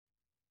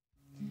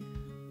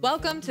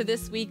Welcome to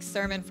this week's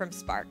sermon from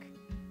Spark.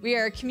 We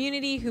are a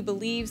community who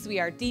believes we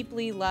are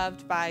deeply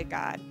loved by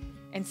God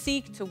and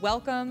seek to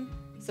welcome,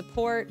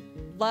 support,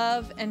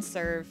 love, and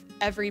serve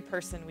every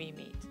person we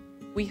meet.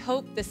 We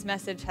hope this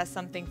message has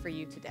something for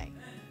you today.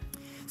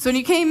 So when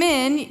you came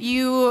in,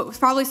 you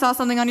probably saw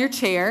something on your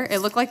chair.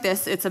 It looked like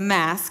this. It's a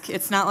mask.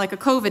 It's not like a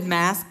COVID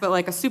mask, but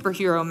like a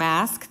superhero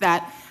mask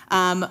that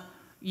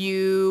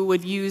you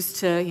would use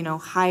to,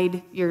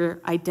 hide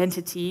your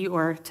identity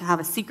or to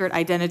have a secret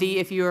identity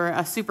if you were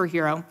a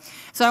superhero.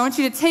 So I want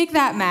you to take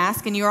that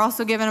mask, and you're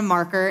also given a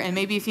marker, and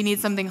maybe if you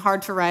need something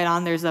hard to write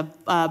on, there's a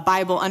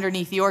Bible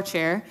underneath your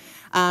chair.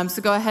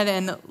 So go ahead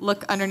and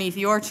look underneath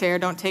your chair.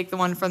 Don't take the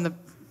one from the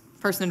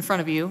person in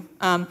front of you.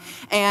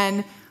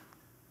 And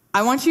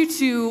I want you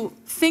to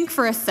think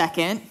for a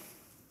second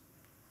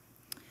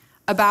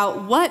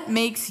about what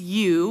makes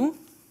you,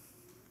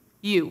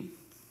 you.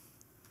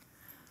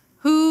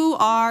 Who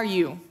are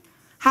you?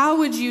 How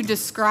would you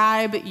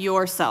describe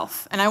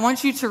yourself? And I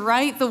want you to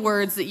write the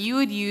words that you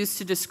would use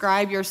to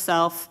describe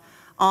yourself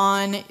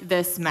on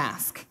this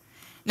mask.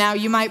 Now,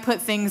 you might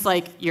put things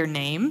like your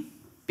name,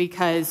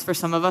 because for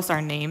some of us,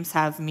 our names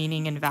have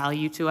meaning and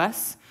value to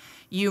us.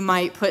 You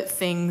might put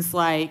things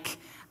like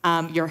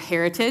your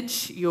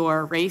heritage,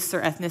 your race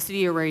or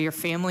ethnicity, or where your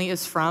family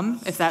is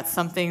from, if that's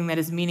something that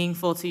is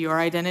meaningful to your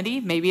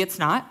identity. Maybe it's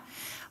not.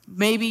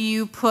 Maybe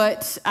you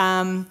put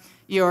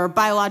your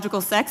biological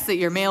sex, that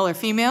you're male or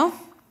female.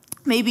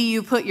 Maybe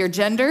you put your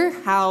gender,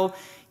 how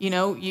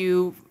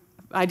you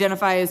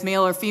identify as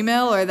male or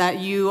female, or that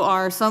you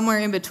are somewhere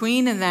in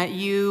between and that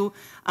you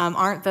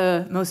aren't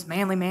the most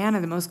manly man or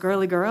the most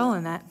girly girl,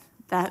 and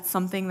that's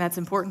something that's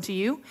important to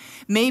you.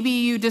 Maybe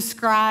you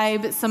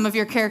describe some of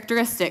your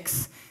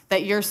characteristics,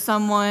 that you're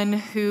someone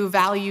who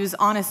values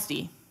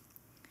honesty.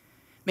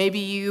 Maybe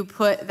you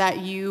put that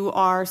you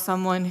are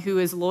someone who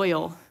is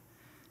loyal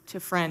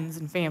to friends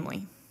and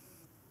family.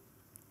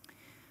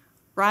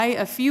 Write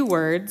a few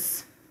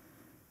words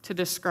to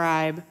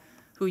describe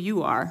who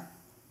you are.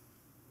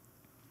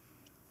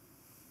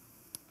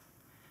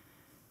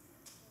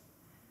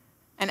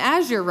 And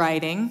as you're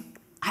writing,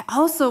 I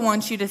also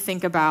want you to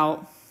think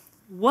about,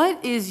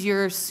 what is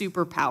your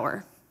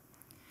superpower?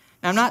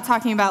 Now, I'm not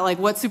talking about like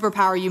what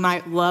superpower you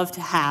might love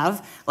to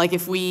have, like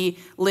if we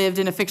lived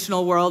in a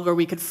fictional world where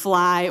we could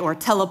fly or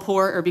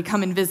teleport or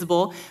become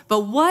invisible,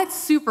 but what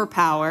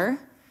superpower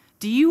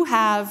do you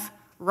have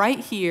right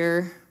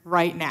here,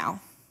 right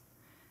now?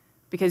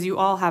 Because you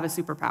all have a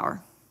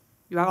superpower.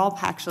 You all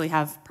actually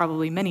have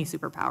probably many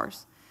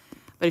superpowers.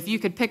 But if you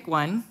could pick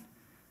one,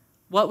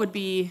 what would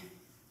be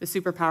the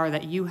superpower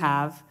that you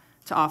have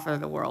to offer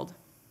the world?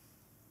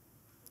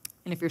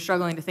 And if you're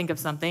struggling to think of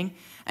something,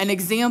 an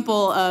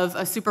example of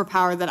a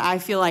superpower that I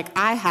feel like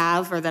I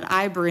have or that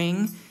I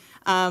bring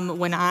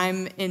when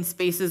I'm in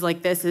spaces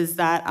like this is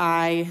that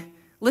I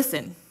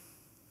listen.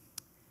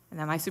 And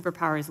that my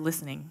superpower is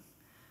listening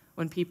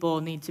when people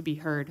need to be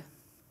heard.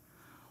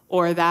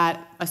 Or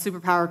that a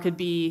superpower could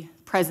be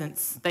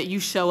presence, that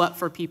you show up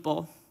for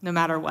people no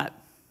matter what,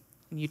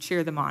 and you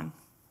cheer them on.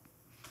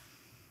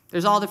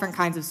 There's all different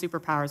kinds of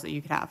superpowers that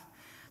you could have.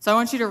 So I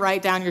want you to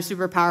write down your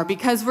superpower,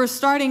 because we're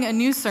starting a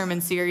new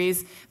sermon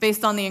series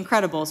based on The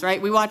Incredibles,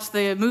 right? We watched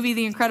the movie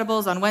The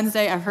Incredibles on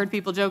Wednesday. I've heard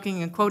people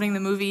joking and quoting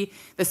the movie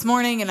this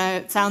morning, and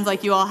it sounds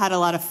like you all had a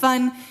lot of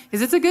fun,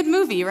 because it's a good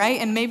movie,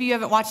 right? And maybe you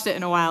haven't watched it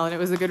in a while, and it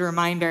was a good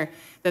reminder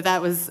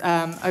that was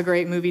a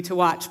great movie to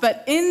watch.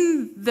 But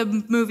in the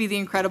movie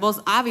The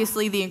Incredibles,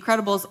 obviously The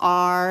Incredibles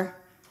are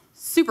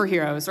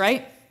superheroes,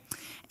 right?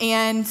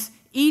 And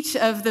each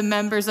of the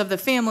members of the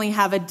family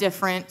have a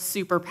different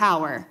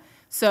superpower.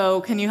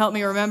 So can you help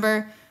me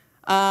remember?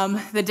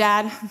 The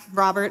dad,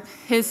 Robert,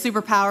 his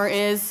superpower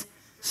is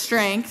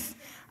strength.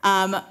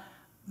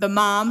 The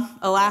mom,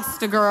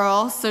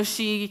 Elastigirl, so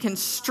she can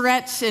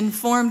stretch and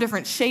form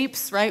different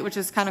shapes, right, which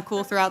is kind of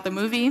cool throughout the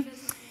movie.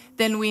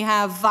 Then we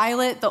have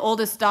Violet, the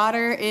oldest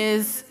daughter,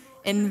 is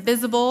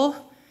invisible,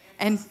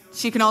 and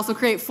she can also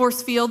create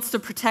force fields to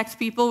protect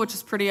people, which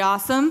is pretty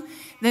awesome.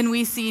 Then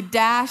we see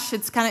Dash.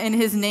 It's kind of in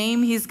his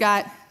name. He's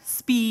got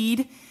speed,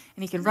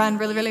 and he can run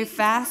really, really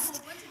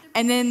fast.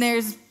 And then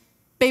there's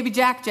baby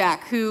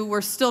Jack, who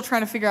we're still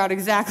trying to figure out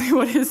exactly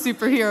what his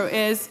superhero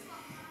is.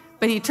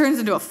 But he turns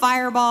into a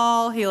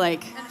fireball. He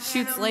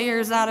shoots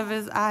layers out of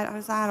his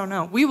eyes. I don't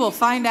know. We will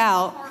find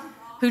out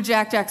who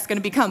Jack's going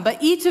to become.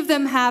 But each of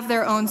them have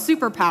their own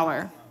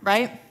superpower,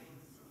 right?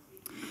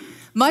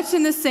 Much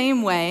in the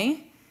same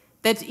way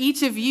that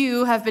each of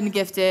you have been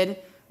gifted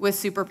with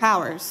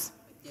superpowers.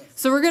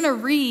 So we're going to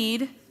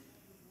read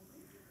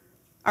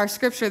our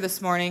scripture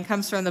this morning. It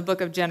comes from the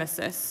book of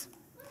Genesis.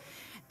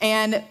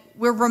 And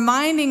we're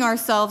reminding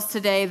ourselves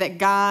today that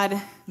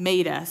God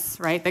made us,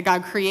 right? That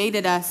God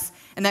created us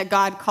and that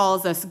God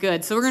calls us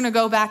good. So we're going to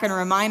go back and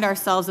remind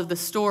ourselves of the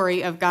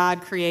story of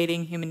God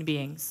creating human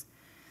beings.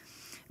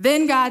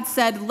 Then God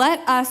said, "Let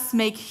us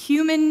make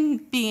human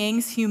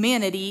beings,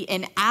 humanity,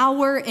 in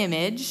our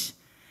image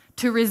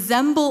to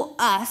resemble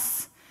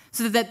us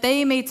so that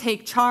they may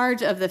take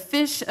charge of the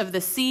fish of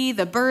the sea,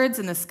 the birds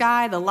in the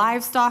sky, the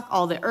livestock,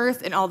 all the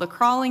earth, and all the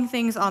crawling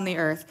things on the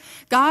earth.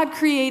 God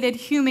created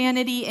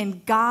humanity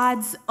in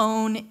God's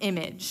own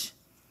image.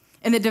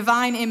 In the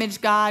divine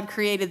image, God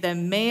created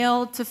them,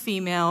 male to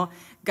female.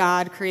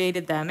 God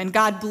created them. And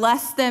God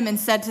blessed them and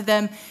said to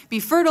them, "Be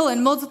fertile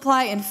and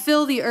multiply and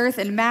fill the earth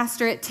and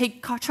master it.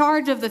 Take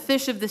charge of the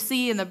fish of the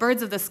sea and the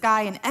birds of the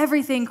sky and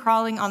everything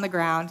crawling on the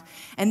ground."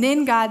 And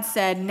then God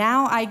said,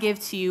 "Now I give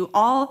to you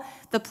all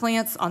the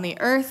plants on the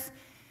earth."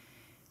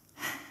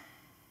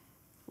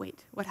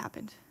 Wait, what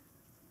happened?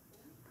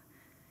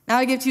 "Now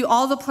I give to you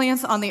all the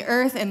plants on the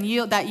earth and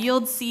that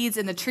yield seeds,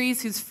 and the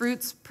trees whose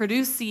fruits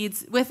produce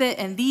seeds with it,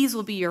 and these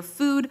will be your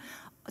food.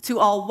 To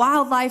all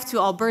wildlife, to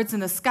all birds in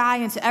the sky,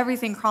 and to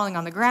everything crawling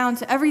on the ground,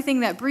 to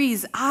everything that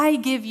breathes, I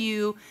give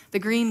you the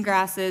green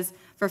grasses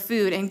for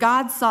food." And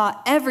God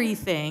saw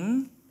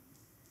everything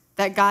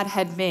that God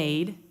had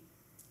made,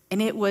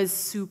 and it was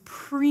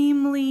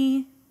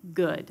supremely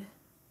good.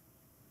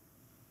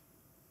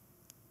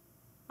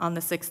 On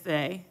the sixth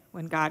day,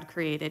 when God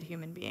created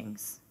human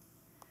beings,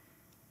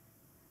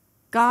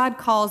 God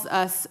calls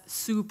us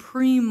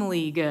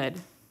supremely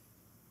good.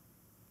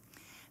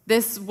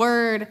 This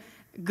word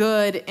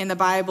good in the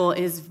Bible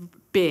is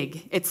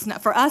big. It's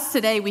not, for us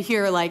today, we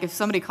hear like if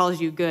somebody calls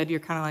you good, you're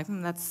kind of like,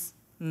 that's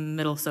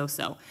middle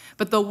so-so.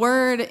 But the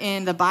word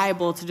in the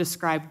Bible to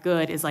describe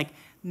good is like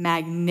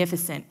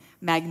magnificent,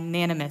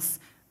 magnanimous,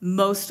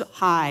 most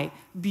high,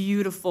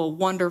 beautiful,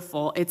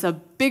 wonderful. It's a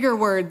bigger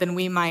word than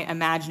we might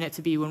imagine it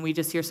to be when we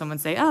just hear someone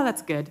say, "Oh,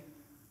 that's good,"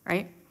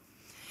 right?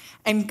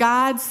 And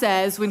God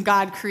says, when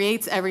God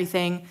creates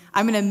everything,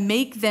 "I'm going to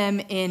make them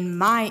in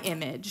my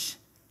image."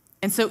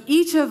 And so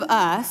each of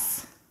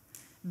us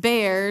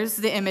bears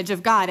the image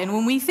of God. And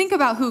when we think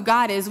about who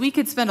God is, we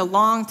could spend a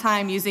long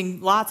time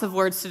using lots of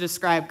words to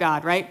describe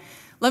God, right?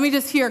 Let me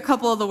just hear a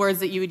couple of the words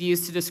that you would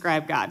use to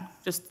describe God.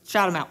 Just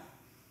shout them out.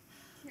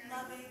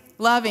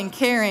 Loving,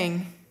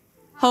 caring,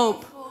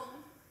 hope,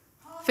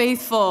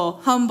 faithful,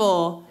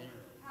 humble,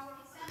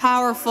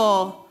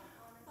 powerful,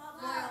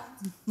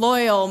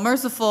 loyal,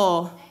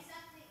 merciful,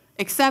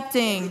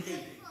 accepting,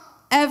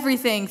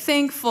 everything,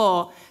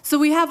 thankful. So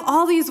we have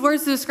all these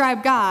words to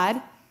describe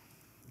God,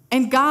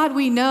 and God,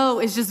 we know,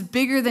 is just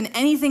bigger than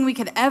anything we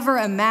could ever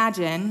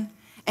imagine,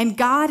 and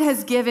God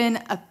has given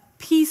a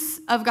piece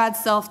of God's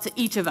self to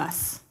each of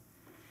us.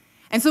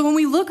 And so when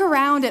we look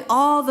around at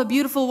all the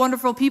beautiful,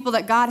 wonderful people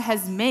that God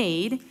has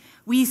made,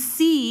 we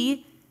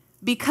see,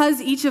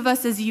 because each of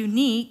us is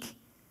unique,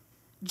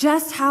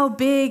 just how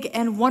big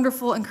and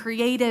wonderful and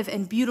creative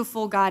and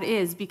beautiful God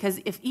is.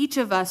 Because if each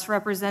of us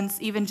represents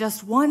even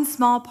just one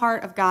small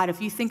part of God,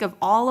 if you think of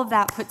all of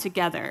that put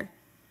together,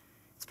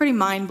 it's pretty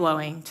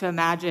mind-blowing to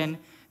imagine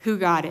who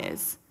God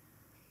is.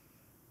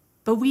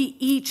 But we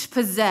each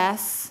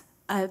possess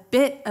a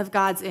bit of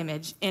God's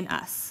image in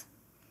us.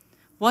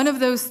 One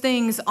of those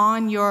things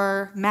on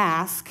your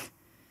mask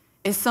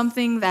is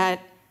something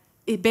that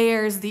it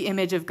bears the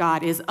image of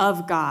God, is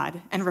of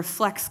God, and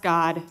reflects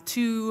God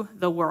to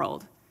the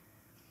world.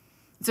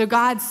 So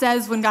God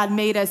says when God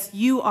made us,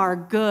 "You are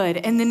good."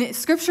 And then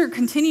Scripture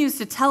continues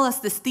to tell us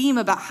this theme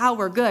about how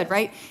we're good,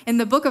 right? In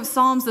the book of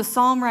Psalms, the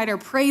psalm writer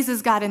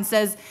praises God and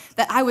says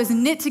that I was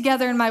knit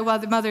together in my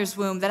mother's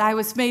womb, that I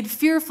was made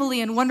fearfully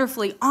and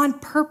wonderfully on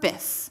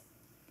purpose.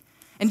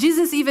 And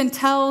Jesus even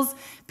tells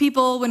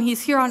people when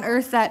he's here on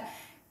earth that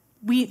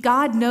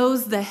God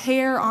knows the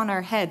hair on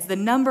our heads, the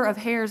number of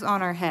hairs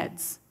on our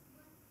heads.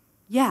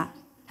 Yeah.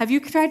 Have you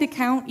tried to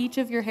count each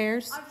of your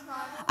hairs?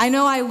 I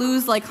know I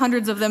lose like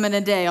hundreds of them in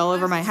a day all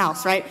over my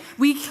house, right?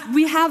 We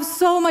have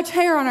so much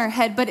hair on our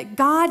head, but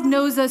God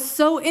knows us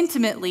so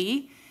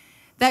intimately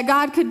that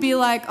God could be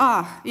like,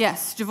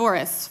 yes,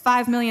 Javoris,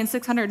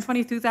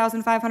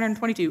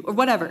 5,622,522, or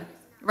whatever,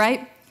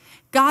 right?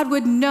 God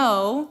would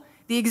know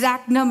the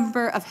exact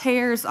number of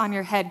hairs on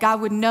your head.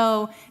 God would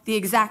know the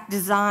exact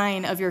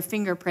design of your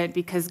fingerprint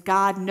because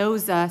God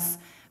knows us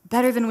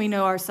better than we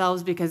know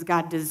ourselves because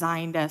God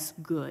designed us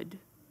good.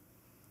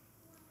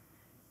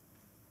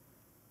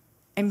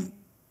 And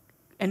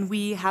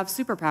we have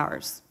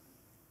superpowers,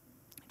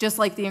 just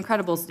like the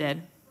Incredibles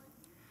did.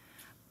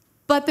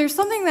 But there's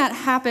something that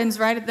happens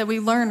that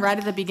we learn right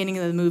at the beginning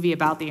of the movie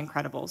about the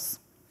Incredibles.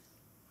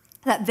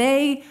 That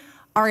they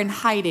are in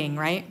hiding,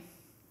 right?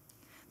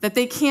 That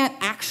they can't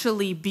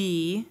actually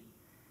be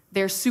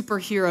their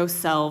superhero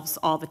selves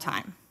all the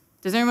time.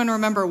 Does anyone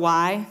remember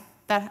why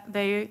that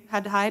they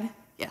had to hide?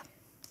 Yeah.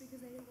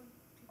 Because they didn't want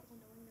people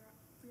knowing their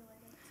real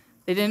identity.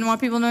 They didn't want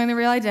people knowing their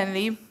real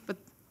identity, but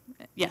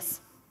yes.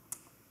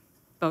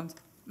 Bones.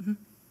 Mm-hmm.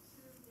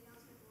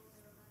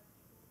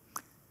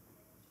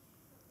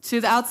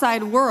 To the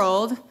outside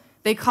world,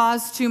 they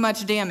caused too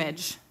much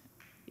damage.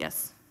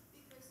 Yes.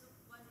 Because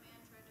one man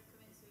tried to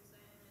commit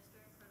suicide and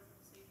Mr. Incredible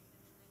saved him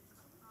and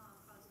then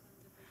caused him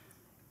to break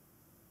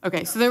his neck.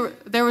 Okay, so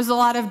there was a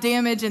lot of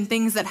damage and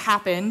things that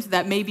happened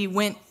that maybe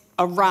went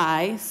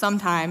awry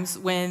sometimes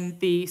when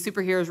the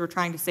superheroes were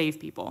trying to save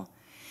people.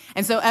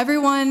 And so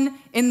everyone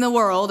in the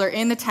world or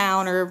in the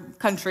town or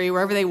country,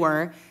 wherever they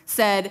were,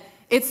 said,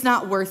 it's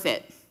not worth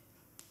it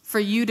for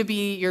you to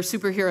be your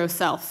superhero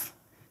self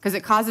because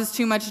it causes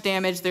too much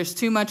damage, there's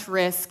too much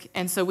risk,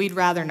 and so we'd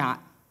rather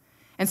not.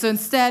 And so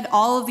instead,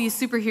 all of these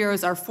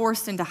superheroes are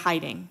forced into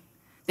hiding.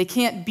 They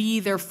can't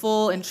be their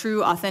full and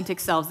true authentic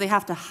selves. They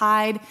have to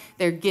hide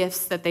their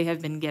gifts that they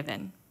have been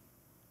given.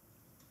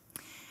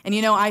 And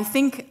you know, I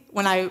think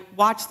when I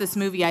watch this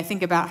movie, I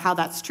think about how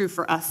that's true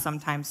for us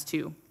sometimes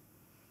too,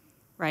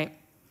 right?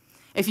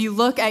 If you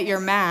look at your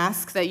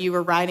mask that you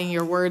were writing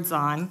your words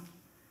on,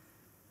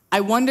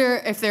 I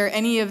wonder if there are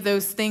any of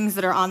those things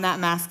that are on that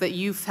mask that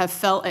you have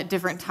felt at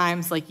different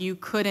times like you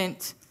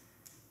couldn't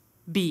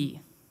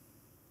be,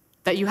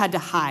 that you had to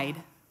hide,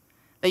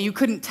 that you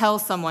couldn't tell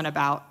someone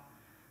about.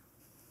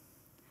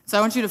 So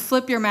I want you to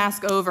flip your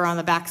mask over on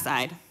the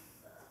backside.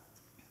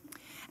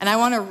 And I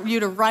want you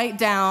to write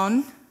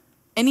down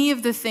any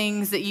of the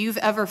things that you've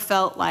ever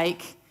felt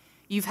like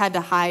you've had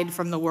to hide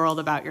from the world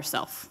about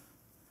yourself,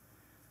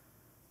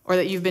 or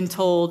that you've been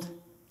told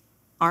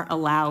aren't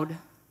allowed,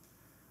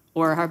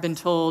 or have been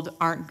told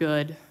aren't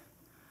good.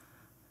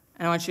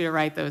 And I want you to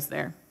write those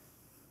there.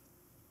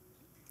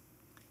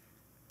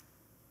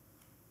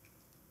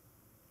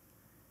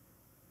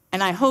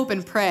 And I hope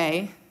and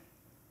pray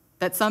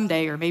that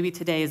someday, or maybe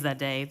today is that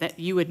day, that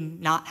you would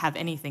not have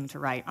anything to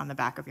write on the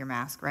back of your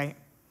mask, right?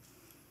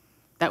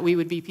 That we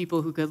would be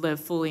people who could live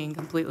fully and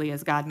completely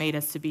as God made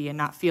us to be and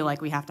not feel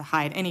like we have to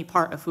hide any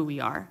part of who we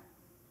are,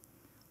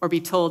 or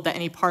be told that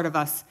any part of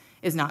us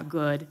is not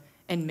good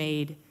and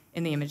made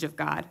in the image of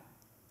God.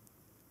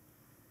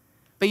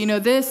 But you know,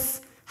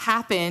 this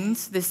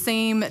happens, the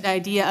same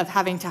idea of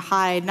having to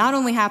hide, not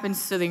only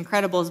happens to the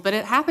Incredibles, but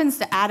it happens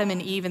to Adam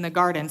and Eve in the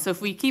garden. So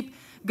if we keep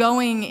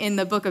going in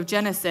the book of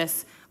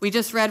Genesis, we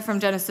just read from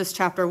Genesis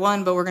chapter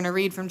 1, but we're going to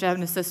read from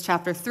Genesis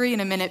chapter 3 in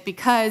a minute,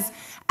 because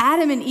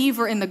Adam and Eve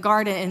were in the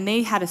garden and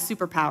they had a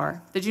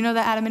superpower. Did you know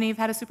that Adam and Eve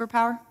had a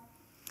superpower?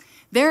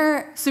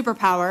 Their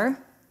superpower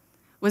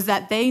was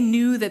that they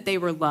knew that they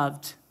were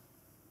loved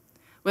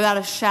without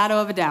a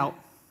shadow of a doubt.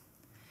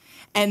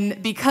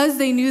 And because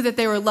they knew that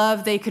they were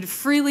loved, they could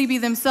freely be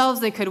themselves.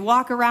 They could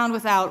walk around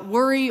without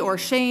worry or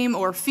shame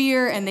or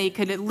fear, and they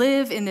could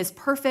live in this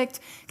perfect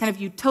kind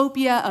of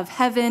utopia of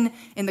heaven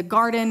in the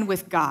garden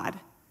with God,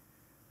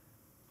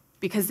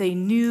 because they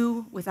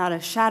knew without a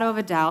shadow of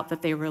a doubt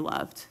that they were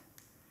loved.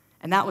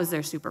 And that was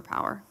their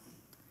superpower.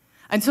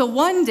 Until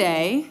one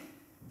day,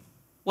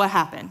 what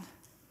happened?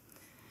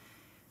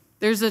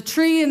 There's a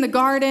tree in the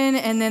garden,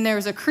 and then there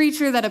was a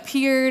creature that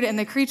appeared, and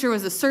the creature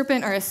was a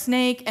serpent or a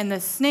snake, and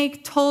the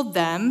snake told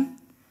them,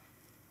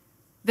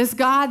 this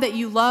God that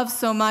you love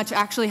so much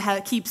actually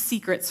keeps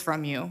secrets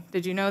from you.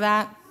 Did you know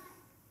that?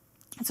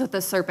 That's what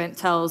the serpent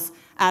tells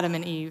Adam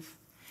and Eve,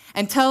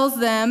 and tells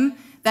them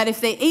that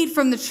if they ate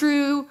from the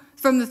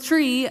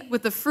tree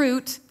with the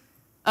fruit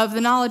of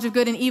the knowledge of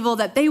good and evil,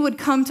 that they would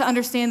come to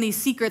understand these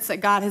secrets that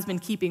God has been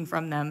keeping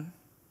from them.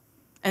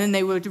 And then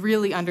they would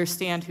really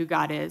understand who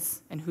God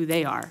is and who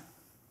they are.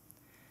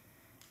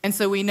 And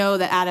so we know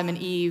that Adam and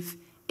Eve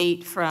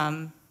ate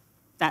from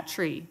that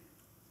tree.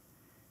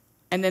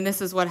 And then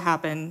this is what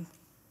happens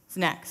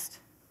next.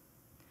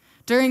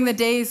 During the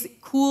day's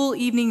cool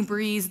evening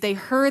breeze, they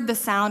heard the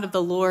sound of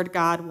the Lord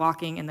God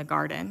walking in the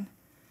garden.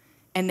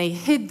 And they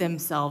hid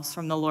themselves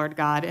from the Lord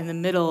God in the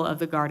middle of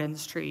the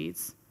garden's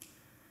trees.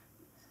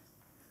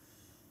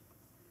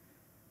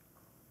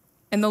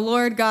 And the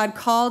Lord God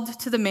called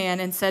to the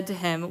man and said to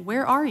him,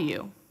 "Where are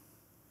you?"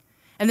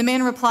 And the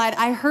man replied,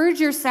 "I heard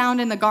your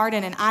sound in the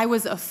garden, and I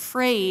was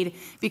afraid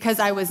because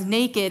I was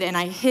naked and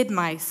I hid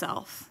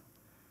myself."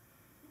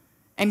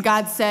 And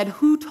God said,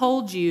 "Who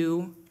told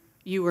you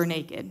you were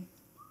naked?"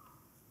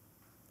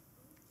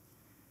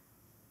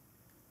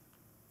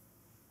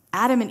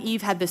 Adam and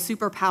Eve had the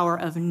superpower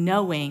of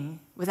knowing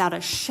without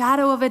a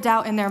shadow of a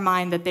doubt in their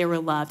mind that they were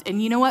loved.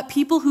 And you know what?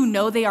 People who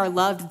know they are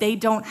loved, they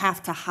don't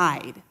have to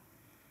hide.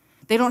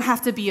 They don't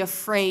have to be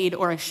afraid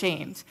or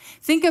ashamed.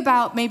 Think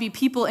about maybe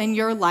people in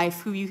your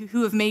life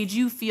who have made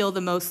you feel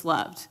the most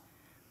loved.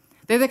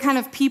 They're the kind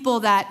of people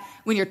that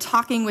when you're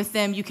talking with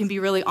them, you can be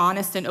really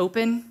honest and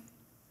open.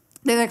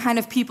 They're the kind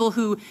of people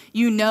who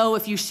you know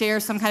if you share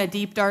some kind of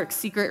deep, dark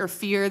secret or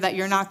fear that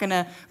you're not going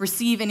to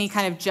receive any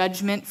kind of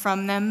judgment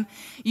from them.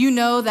 You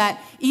know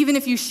that even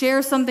if you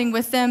share something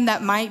with them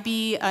that might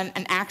be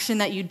an action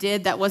that you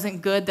did that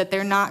wasn't good, that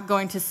they're not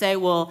going to say,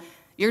 well,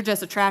 you're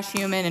just a trash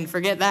human and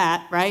forget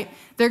that, right?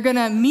 They're going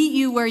to meet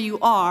you where you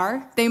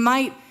are. They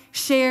might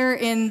share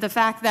in the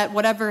fact that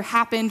whatever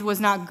happened was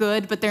not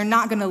good, but they're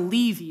not going to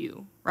leave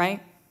you,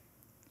 right?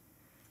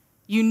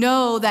 You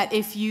know that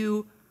if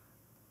you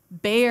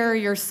bare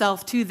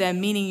yourself to them,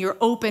 meaning you're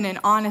open and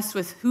honest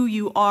with who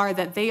you are,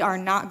 that they are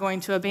not going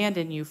to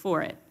abandon you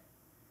for it.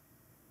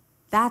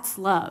 That's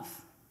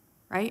love,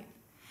 right?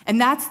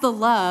 And that's the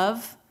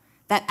love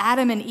that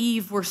Adam and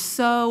Eve were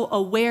so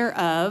aware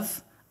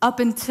of up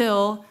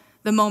until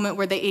the moment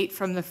where they ate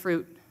from the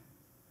fruit.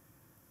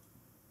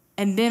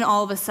 And then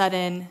all of a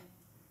sudden,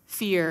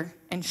 fear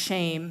and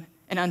shame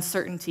and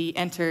uncertainty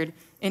entered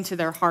into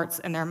their hearts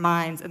and their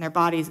minds and their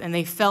bodies, and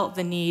they felt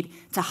the need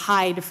to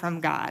hide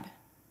from God.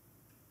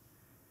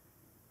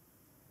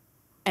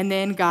 And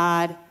then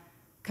God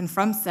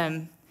confronts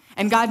them.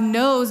 And God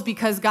knows,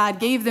 because God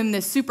gave them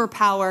this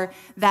superpower,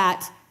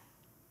 that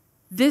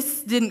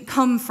this didn't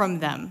come from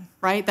them,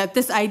 right? That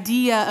this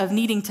idea of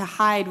needing to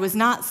hide was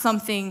not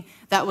something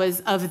that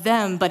was of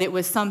them, but it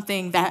was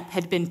something that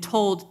had been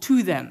told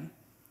to them.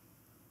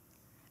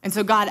 And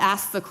so God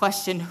asked the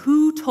question,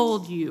 who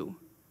told you?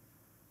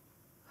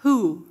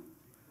 Who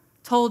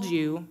told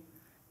you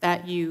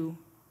that you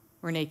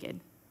were naked?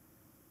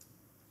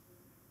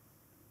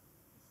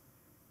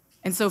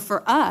 And so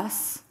for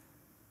us,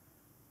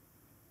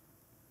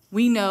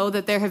 we know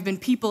that there have been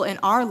people in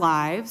our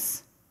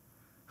lives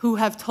who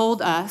have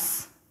told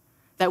us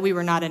that we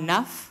were not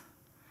enough,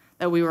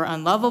 that we were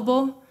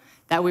unlovable,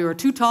 that we were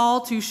too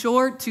tall, too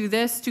short, too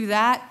this, too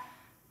that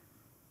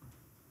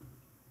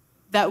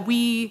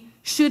we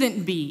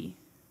shouldn't be,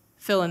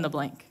 fill in the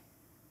blank.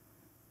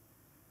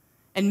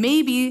 And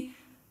maybe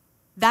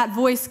that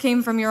voice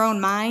came from your own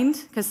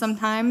mind, because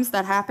sometimes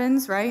that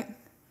happens, right?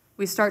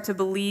 We start to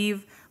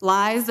believe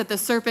lies, that the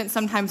serpent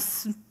sometimes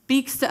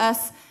speaks to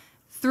us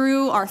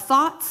through our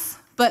thoughts,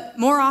 but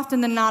more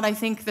often than not, I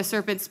think the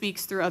serpent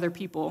speaks through other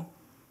people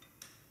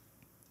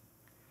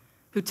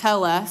who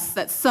tell us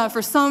that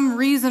for some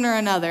reason or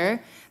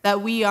another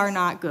that we are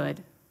not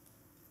good.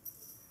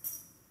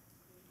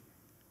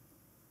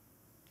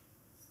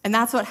 And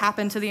that's what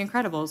happened to the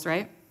Incredibles,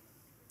 right?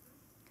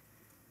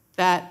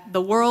 That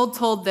the world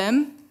told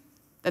them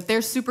that their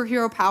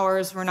superhero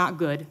powers were not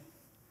good,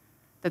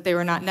 that they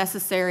were not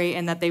necessary,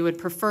 and that they would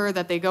prefer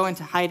that they go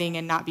into hiding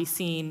and not be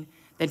seen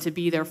than to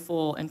be their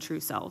full and true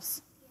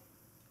selves.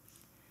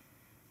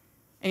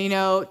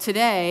 And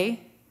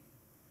today,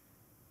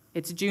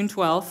 it's June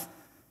 12th.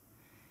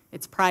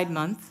 It's Pride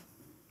Month.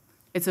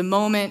 It's a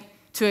moment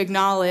to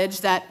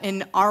acknowledge that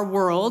in our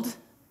world,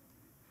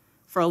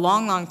 for a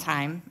long, long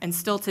time, and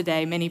still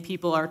today, many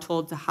people are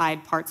told to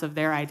hide parts of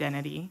their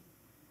identity,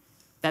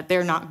 that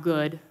they're not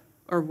good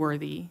or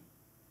worthy.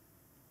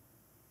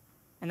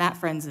 And that,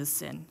 friends, is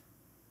sin.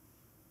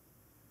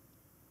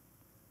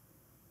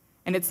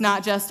 And it's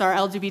not just our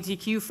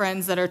LGBTQ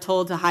friends that are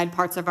told to hide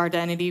parts of our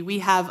identity. We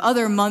have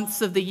other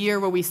months of the year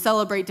where we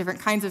celebrate different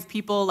kinds of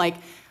people, like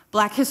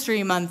Black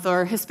History Month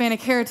or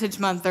Hispanic Heritage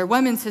Month or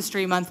Women's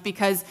History Month,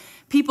 because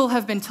people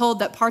have been told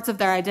that parts of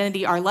their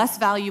identity are less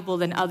valuable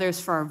than others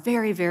for a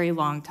very, very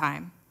long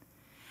time.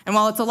 And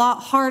while it's a lot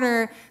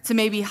harder to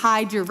maybe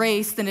hide your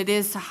race than it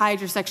is to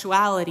hide your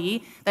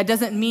sexuality, that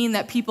doesn't mean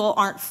that people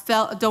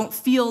don't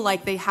feel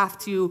like they have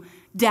to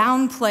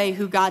downplay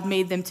who God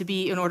made them to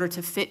be in order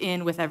to fit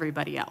in with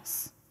everybody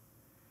else.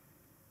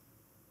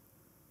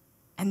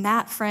 And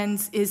that,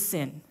 friends, is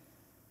sin.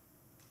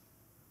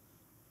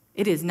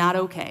 It is not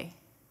okay.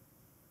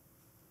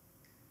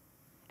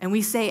 And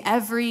we say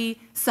every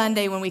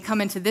Sunday when we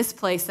come into this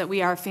place that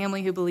we are a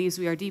family who believes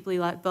we are deeply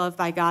loved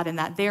by God, and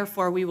that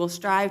therefore we will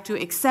strive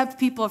to accept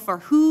people for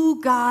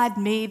who God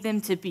made them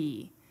to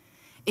be,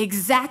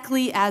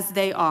 exactly as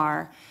they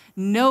are.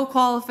 No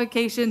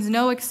qualifications,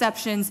 no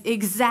exceptions,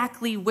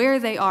 exactly where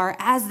they are,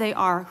 as they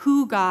are,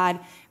 who God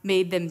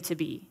made them to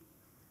be.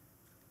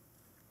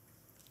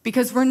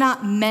 Because we're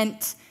not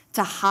meant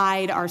to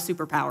hide our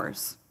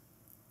superpowers.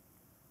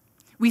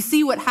 We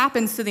see what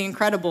happens to the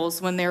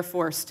Incredibles when they're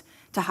forced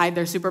to hide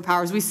their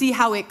superpowers. We see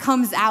how it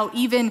comes out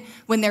even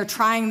when they're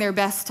trying their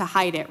best to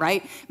hide it,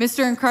 right?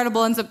 Mr.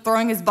 Incredible ends up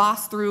throwing his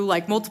boss through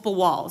multiple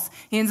walls.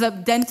 He ends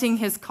up denting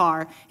his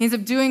car. He ends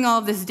up doing all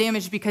of this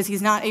damage because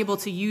he's not able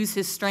to use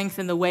his strength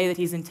in the way that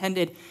he's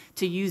intended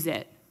to use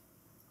it.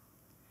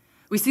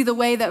 We see the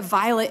way that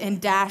Violet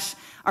and Dash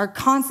are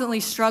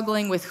constantly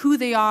struggling with who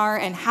they are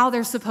and how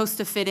they're supposed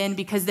to fit in,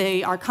 because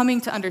they are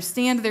coming to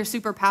understand their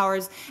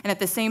superpowers and at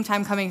the same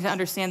time coming to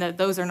understand that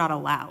those are not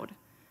allowed.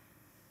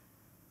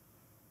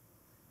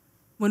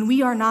 When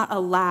we are not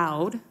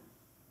allowed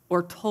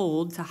or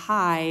told to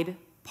hide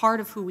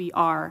part of who we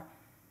are,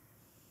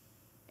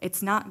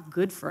 it's not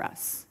good for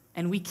us.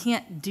 And we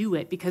can't do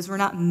it because we're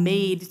not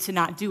made to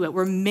not do it.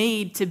 We're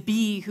made to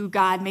be who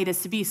God made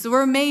us to be. So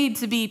we're made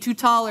to be too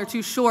tall or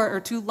too short or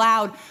too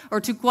loud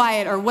or too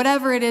quiet or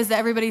whatever it is that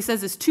everybody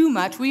says is too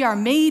much. We are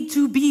made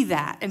to be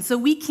that. And so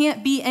we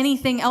can't be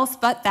anything else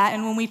but that.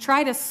 And when we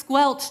try to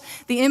squelch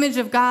the image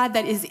of God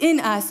that is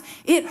in us,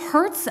 it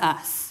hurts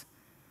us.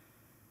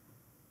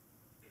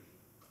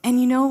 And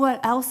you know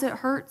what else it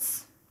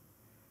hurts?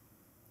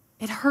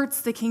 It hurts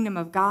the kingdom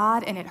of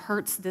God, and it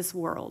hurts this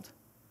world.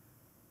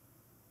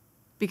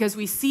 Because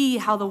we see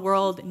how the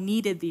world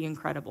needed the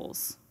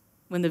Incredibles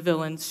when the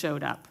villains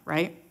showed up,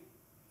 right?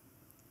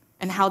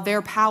 And how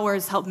their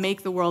powers help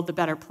make the world a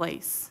better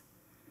place.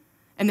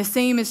 And the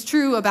same is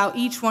true about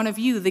each one of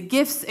you. The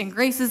gifts and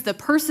graces, the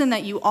person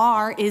that you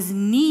are, is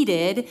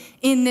needed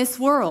in this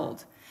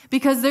world.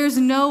 Because there's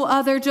no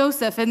other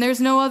Joseph, and there's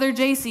no other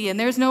JC, and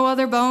there's no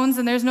other Bones,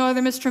 and there's no other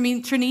Miss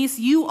Trinice.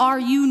 You are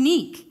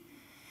unique.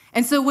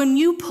 And so when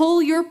you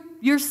pull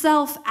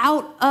yourself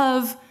out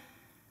of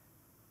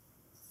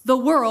the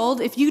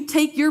world, if you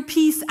take your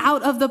piece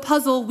out of the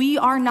puzzle, we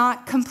are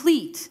not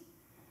complete.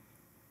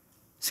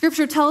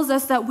 Scripture tells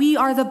us that we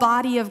are the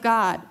body of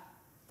God,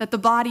 that the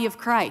body of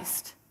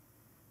Christ,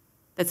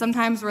 that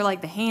sometimes we're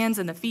like the hands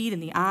and the feet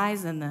and the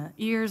eyes and the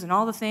ears and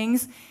all the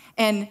things.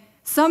 And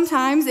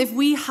sometimes if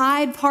we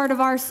hide part of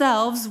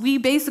ourselves, we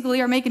basically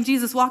are making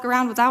Jesus walk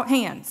around without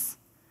hands,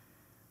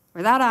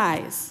 without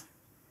eyes.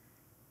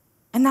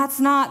 And that's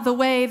not the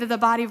way that the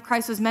body of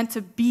Christ was meant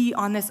to be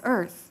on this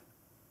earth.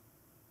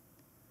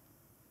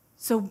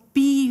 So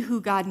be who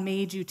God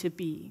made you to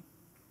be.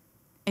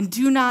 And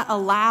do not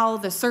allow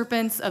the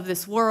serpents of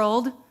this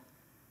world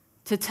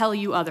to tell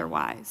you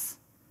otherwise.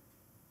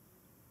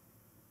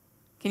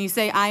 Can you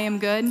say, I am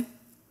good?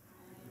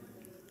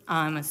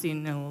 I'm going to see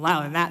no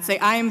louder than that. Say,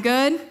 I am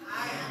good.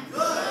 I am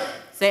good.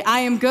 Say, I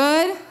am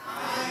good.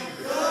 I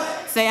am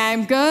good. Say, I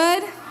am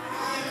good. I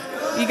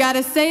am good. You got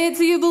to say it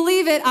till you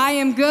believe it. I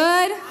am good.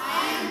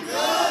 I am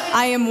good.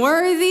 I am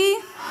worthy.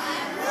 I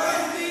am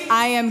worthy.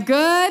 I am good.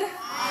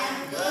 I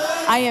am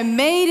good. I am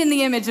made in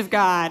the image of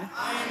God.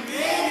 I am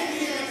made in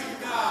the image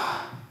of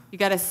God. You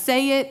got to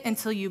say it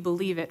until you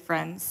believe it,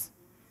 friends.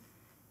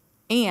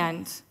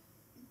 And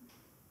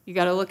you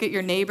got to look at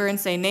your neighbor and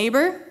say,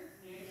 neighbor,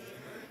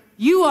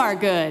 you are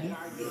good.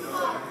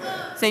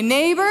 Say,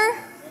 neighbor,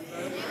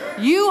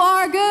 you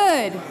are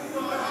good.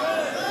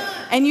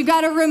 And you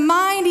got to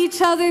remind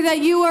each other that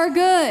you are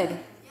good.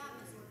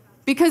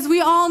 Because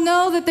we all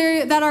know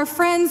that our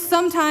friends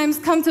sometimes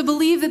come to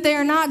believe that they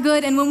are not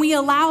good, and when we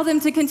allow them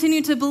to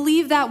continue to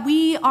believe that,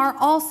 we are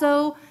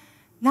also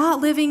not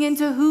living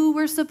into who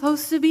we're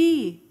supposed to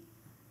be.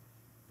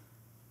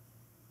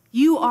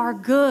 You are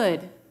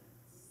good.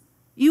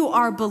 You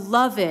are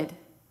beloved.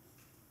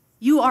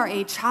 You are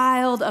a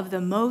child of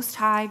the Most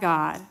High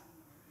God,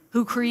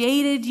 who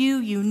created you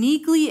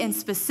uniquely and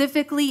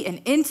specifically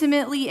and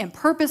intimately and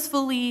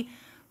purposefully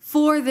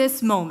for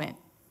this moment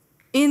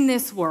in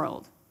this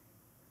world.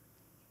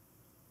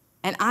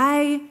 And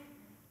I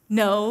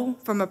know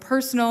from a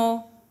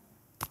personal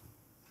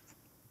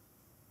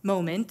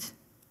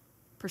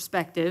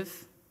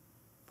perspective,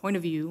 point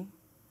of view,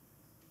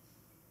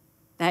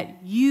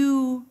 that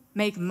you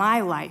make my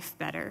life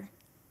better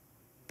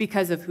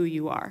because of who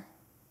you are.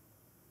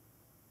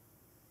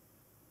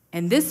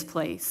 And this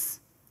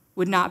place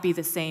would not be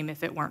the same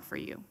if it weren't for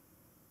you.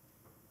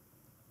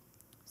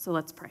 So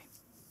let's pray.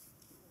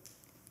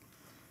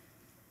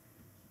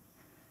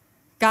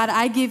 God,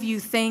 I give you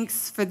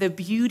thanks for the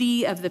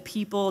beauty of the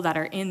people that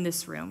are in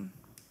this room.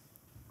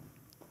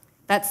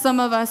 That some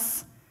of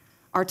us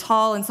are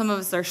tall and some of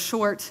us are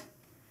short.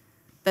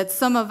 That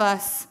some of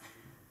us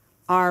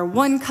are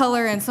one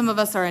color and some of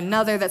us are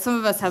another. That some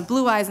of us have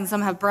blue eyes and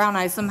some have brown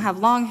eyes. Some have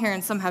long hair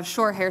and some have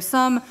short hair.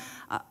 Some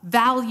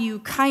value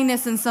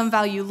kindness and some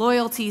value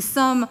loyalty.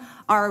 Some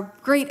are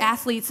great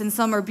athletes and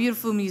some are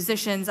beautiful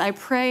musicians. I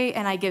pray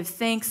and I give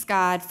thanks,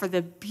 God, for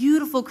the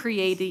beautiful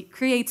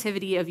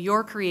creativity of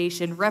your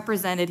creation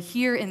represented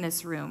here in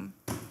this room.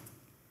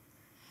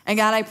 And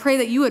God, I pray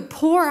that you would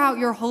pour out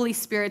your Holy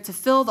Spirit to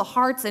fill the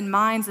hearts and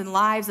minds and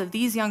lives of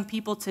these young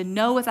people to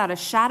know without a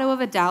shadow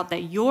of a doubt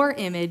that your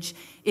image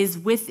is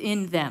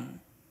within them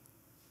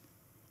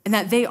and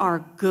that they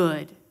are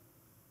good.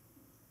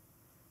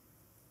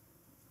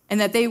 And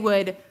that they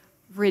would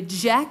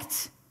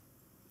reject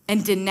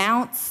and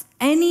denounce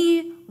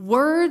any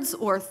words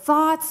or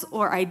thoughts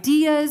or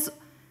ideas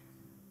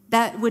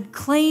that would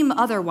claim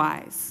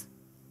otherwise.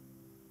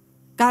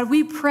 God,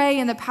 we pray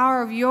in the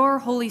power of your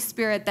Holy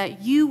Spirit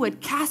that you would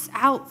cast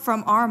out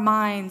from our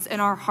minds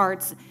and our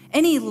hearts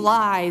any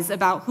lies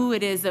about who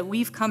it is that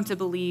we've come to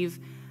believe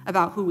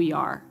about who we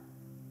are.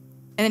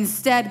 And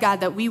instead, God,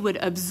 that we would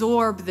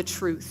absorb the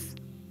truth,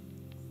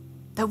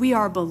 that we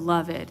are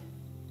beloved,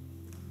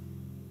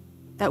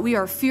 that we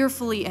are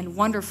fearfully and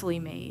wonderfully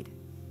made,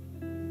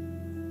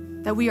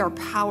 that we are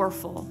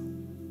powerful,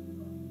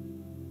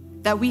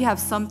 that we have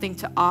something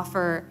to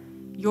offer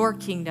your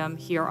kingdom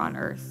here on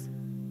earth.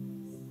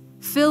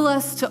 Fill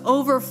us to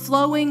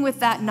overflowing with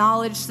that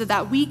knowledge so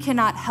that we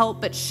cannot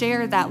help but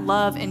share that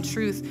love and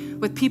truth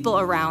with people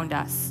around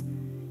us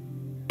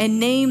and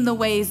name the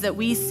ways that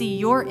we see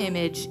your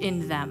image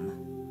in them.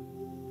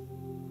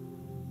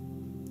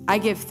 I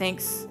give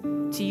thanks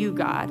to you,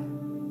 God,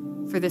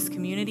 for this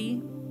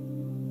community,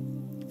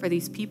 for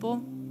these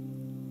people,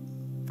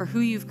 for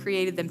who you've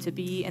created them to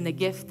be and the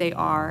gift they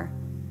are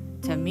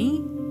to me,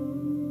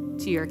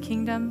 to your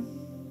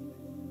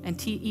kingdom, and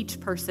to each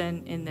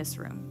person in this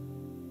room.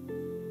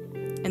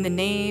 In the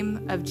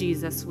name of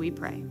Jesus, we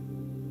pray.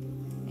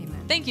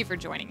 Amen. Thank you for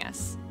joining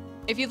us.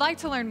 If you'd like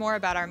to learn more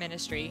about our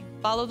ministry,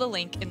 follow the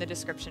link in the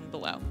description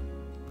below.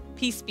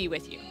 Peace be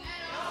with you.